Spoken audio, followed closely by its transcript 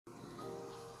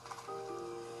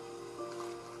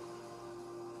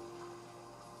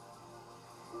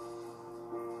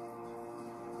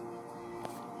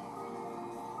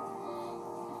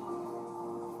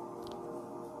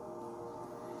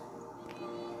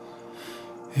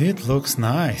It looks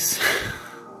nice.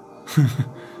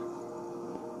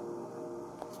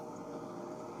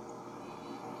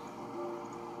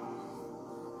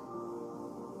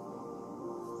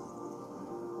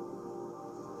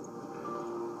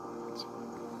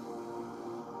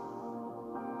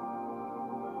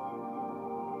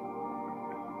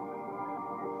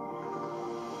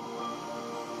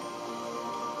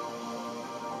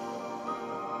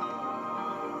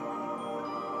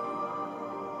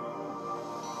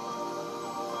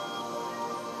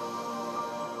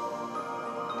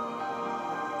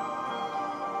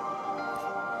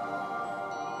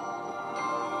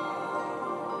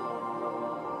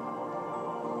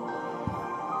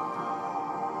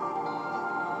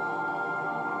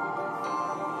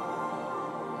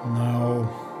 No.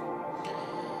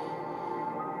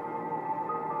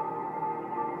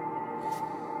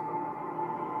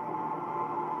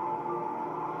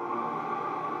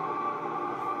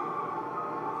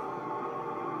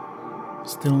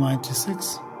 Still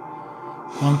 96.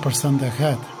 1%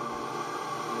 ahead.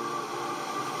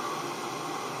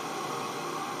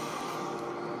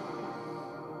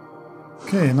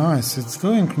 Okay, nice. It's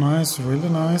doing nice, really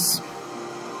nice.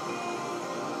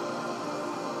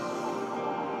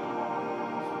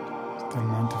 Still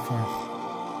 95.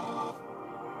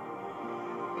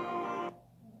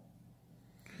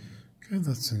 Okay,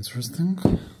 that's interesting.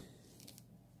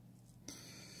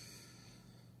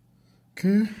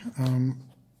 Okay,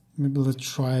 maybe let's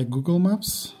try Google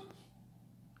Maps.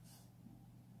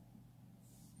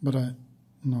 But I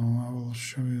will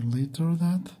show you later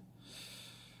that.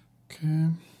 Okay.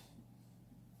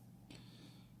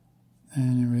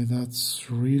 Anyway,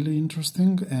 that's really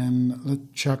interesting, and let's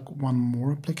check one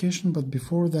more application. But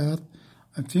before that,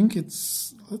 I think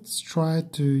let's try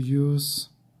to use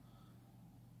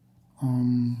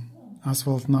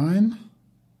Asphalt 9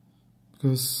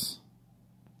 because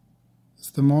it's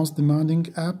the most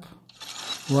demanding app,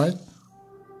 right?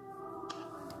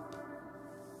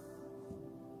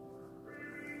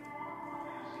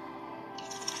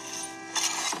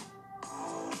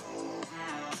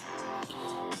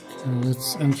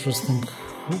 It's interesting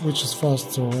which is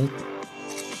faster, right?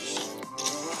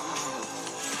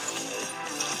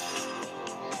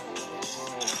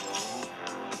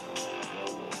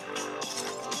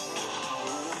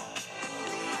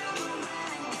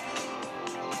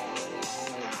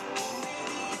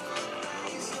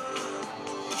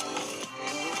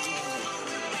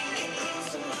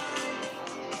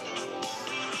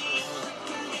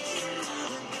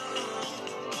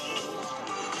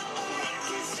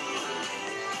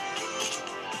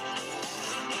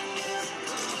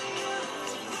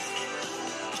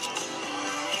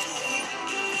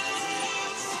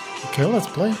 Okay, let's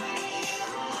play.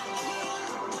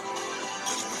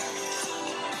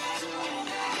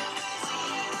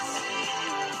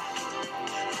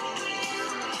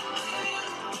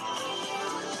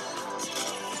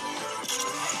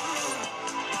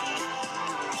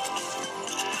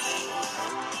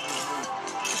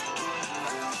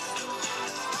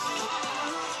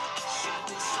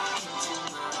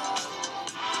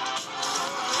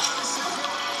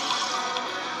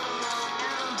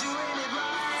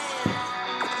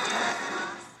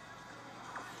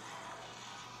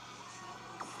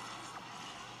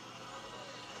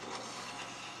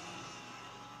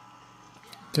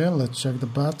 Okay, let's check the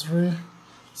battery.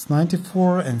 It's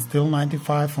 94 and still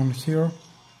 95 on here.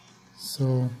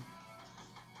 So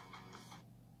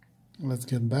let's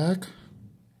get back.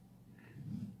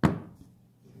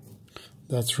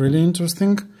 That's really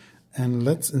interesting. And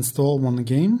let's install one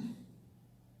game.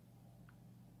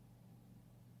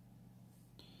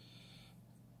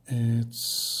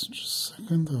 It's just a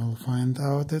second, I'll find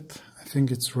out it. I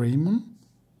think it's Raymond.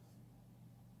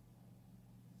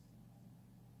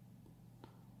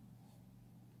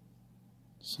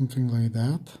 Something like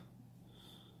that.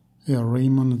 Yeah,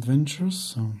 Rayman Adventures.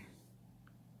 So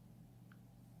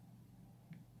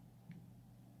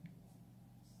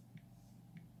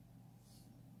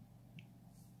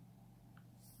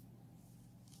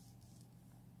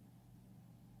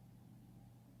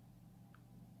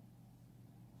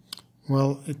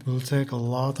well, it will take a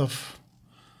lot of,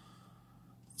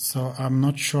 so I'm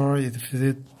not sure if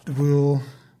it will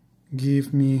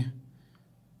give me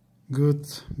good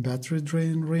battery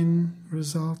drain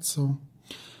results.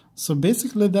 So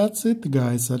basically that's it,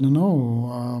 guys. I don't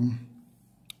know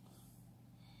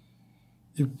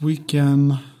if we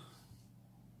can,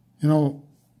 you know,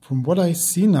 from what I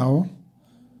see now,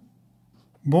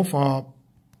 both are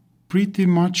pretty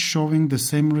much showing the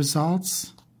same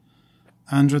results.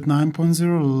 Android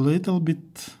 9.0 a little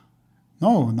bit,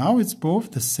 no, now it's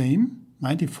both the same,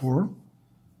 94,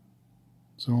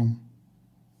 So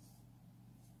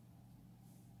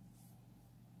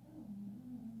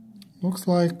looks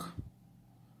like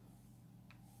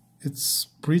it's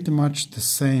pretty much the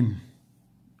same.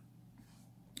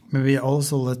 Maybe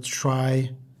also let's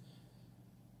try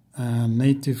a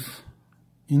native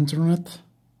internet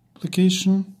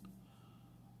application.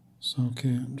 So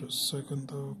okay, just a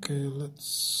second. Okay,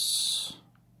 let's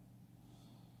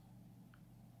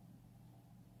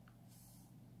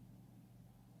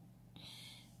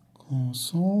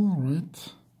console,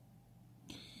 right?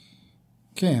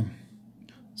 Okay,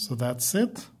 so that's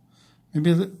it.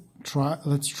 Maybe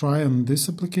let's try on this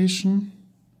application,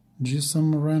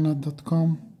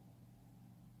 gsmarena.com.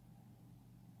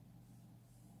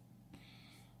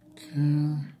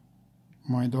 Okay,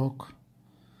 my dog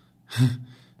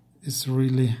is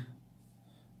really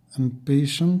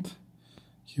impatient.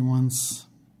 He wants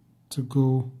to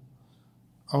go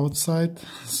outside,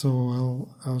 so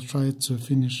I'll try to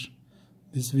finish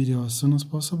this video as soon as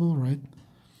possible, right?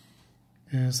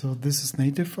 So this is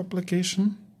native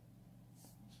application.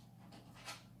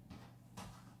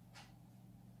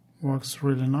 Works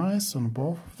really nice on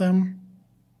both of them.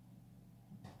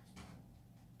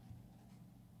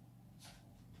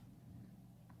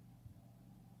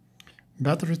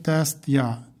 Battery test,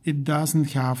 yeah, it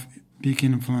doesn't have big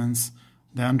influence.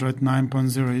 The Android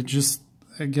 9.0, it just,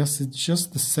 I guess it's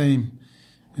just the same,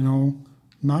 you know,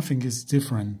 nothing is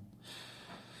different.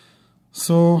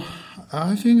 So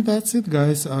I think that's it,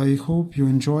 guys. I hope you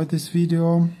enjoyed this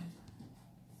video,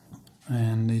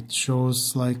 and it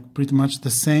shows like pretty much the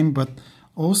same, but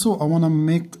also I want to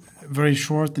make very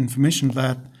short information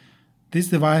that this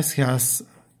device has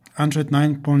Android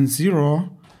 9.0.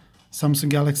 Samsung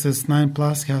Galaxy S9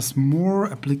 Plus has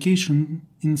more application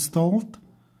installed,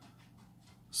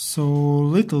 so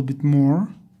little bit more.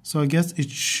 So I guess it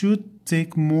should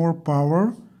take more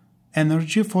power,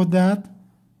 energy for that.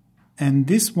 And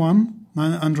this one,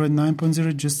 Android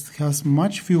 9.0, just has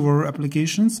much fewer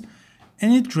applications,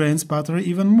 and it drains battery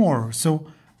even more. So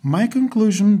my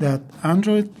conclusion that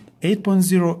Android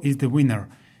 8.0 is the winner.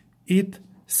 It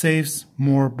saves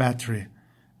more battery.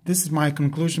 This is my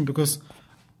conclusion, because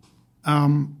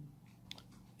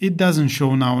it doesn't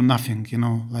show now nothing, you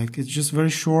know, like it's just very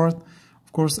short.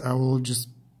 Of course, I will just,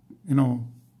 you know,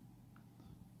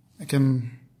 I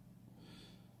can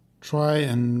try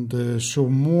and show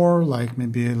more, like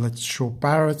maybe let's show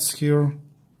parrots here.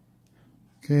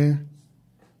 Okay,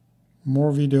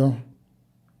 more video.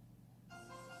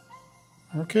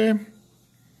 Okay,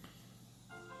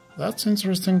 that's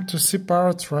interesting to see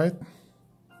parrots, right?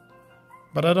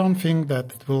 But I don't think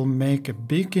that it will make a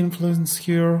big influence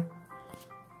here.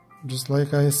 Just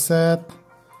like I said,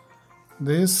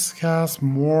 this has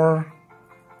more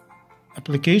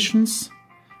applications,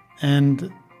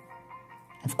 and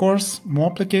of course,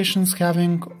 more applications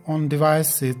having on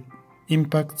device, it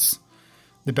impacts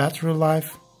the battery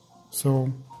life.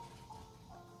 So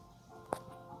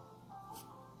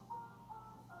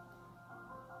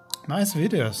nice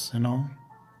videos, you know.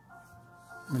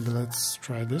 Maybe let's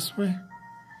try this way.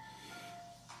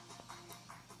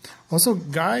 Also,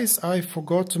 guys, I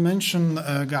forgot to mention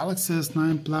Galaxy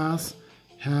S9 Plus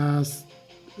has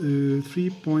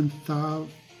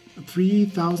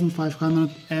 3500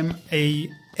 mAh.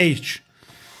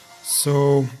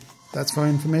 So that's for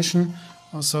information.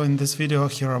 Also in this video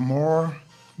here are more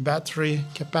battery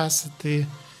capacity.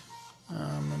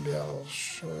 Maybe I'll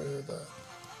show you that.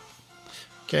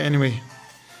 Okay, anyway.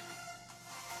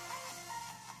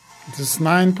 This is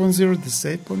 9.0, this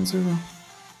is 8.0.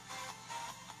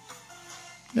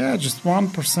 Yeah, just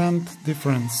 1%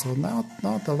 difference, so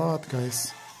not a lot,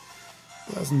 guys.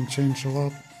 Doesn't change a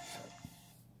lot.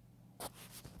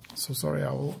 So sorry,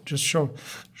 I will just show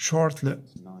shortly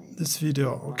this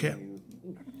video, okay?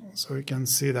 So you can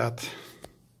see that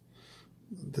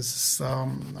this is, I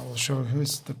will show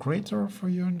who's the creator for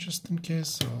you just in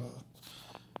case.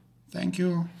 Thank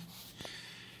you.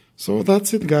 So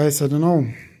that's it, guys. I don't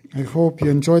know. I hope you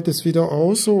enjoyed this video. I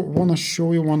also want to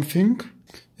show you one thing.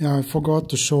 Yeah, I forgot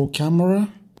to show camera.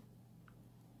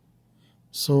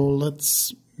 So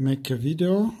let's make a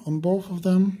video on both of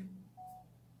them.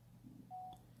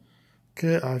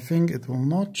 Okay, I think it will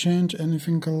not change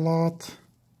anything a lot.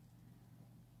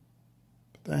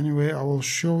 But anyway, I will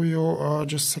show you,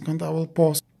 just a second, I will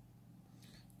pause.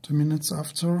 2 minutes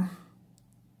after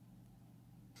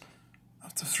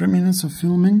 3 minutes of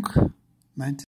filming, 90